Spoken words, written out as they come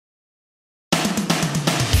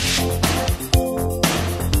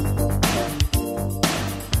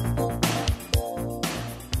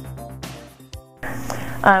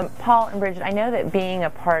Paul and Bridget, I know that being a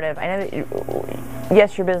part of, I know that,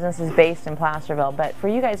 yes, your business is based in Placerville, but for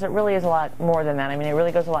you guys it really is a lot more than that. I mean, it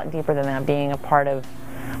really goes a lot deeper than that, being a part of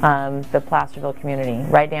the Placerville community,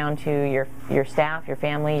 right down to your staff, your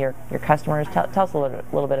family, your customers. Tell us a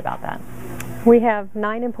little bit about that. We have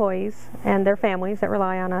 9 employees and their families that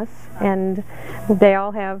rely on us, and they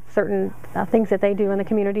all have certain things that they do in the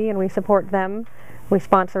community, and we support them. We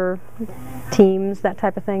sponsor teams, that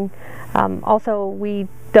type of thing. Also, we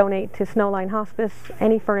donate to Snowline Hospice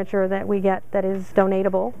any furniture that we get that is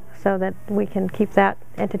donatable, so that we can keep that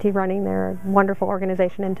entity running. They're a wonderful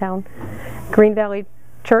organization in town. Green Valley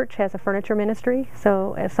Church has a furniture ministry,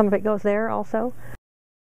 so some of it goes there also.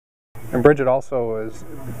 And Bridget also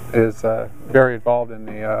is very involved in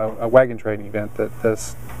the a wagon train event that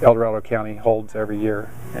this El Dorado County holds every year.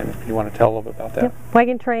 And if you want to tell a little bit about that. Yep.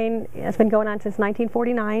 Wagon train has been going on since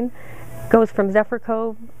 1949. Goes from Zephyr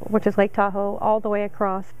Cove, which is Lake Tahoe, all the way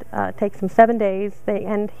across. Takes them 7 days. They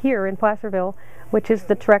end here in Placerville, which is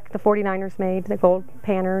the trek the 49ers made, the gold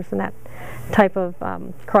panners and that type of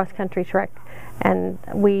cross-country trek. And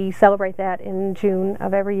we celebrate that in June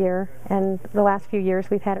of every year, and the last few years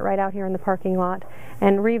we've had it right out here in the parking lot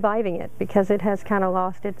and reviving it because it has kind of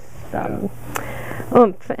lost its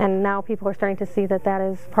oomph, and now people are starting to see that that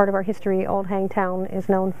is part of our history. Old Hangtown is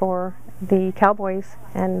known for the cowboys,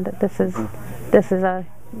 and this is a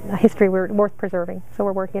history worth preserving, so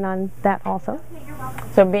we're working on that also.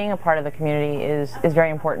 So being a part of the community is very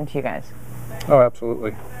important to you guys. Oh,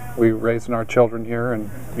 absolutely. We're raising our children here, and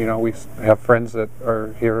you know, we have friends that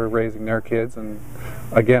are here raising their kids, and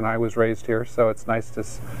again, I was raised here, so it's nice to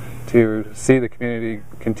see the community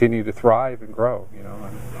continue to thrive and grow. You know,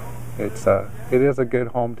 and it is a good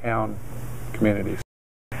hometown community.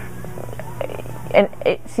 And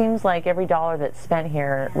it seems like every dollar that's spent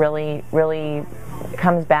here really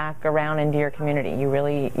comes back around into your community. You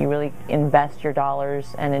really invest your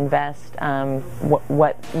dollars and invest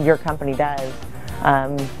what your company does.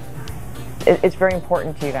 It's very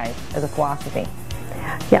important to you guys as a philosophy.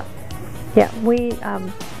 Yeah. We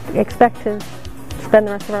expect to spend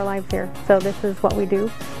the rest of our lives here, so this is what we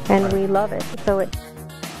do, and we love it. So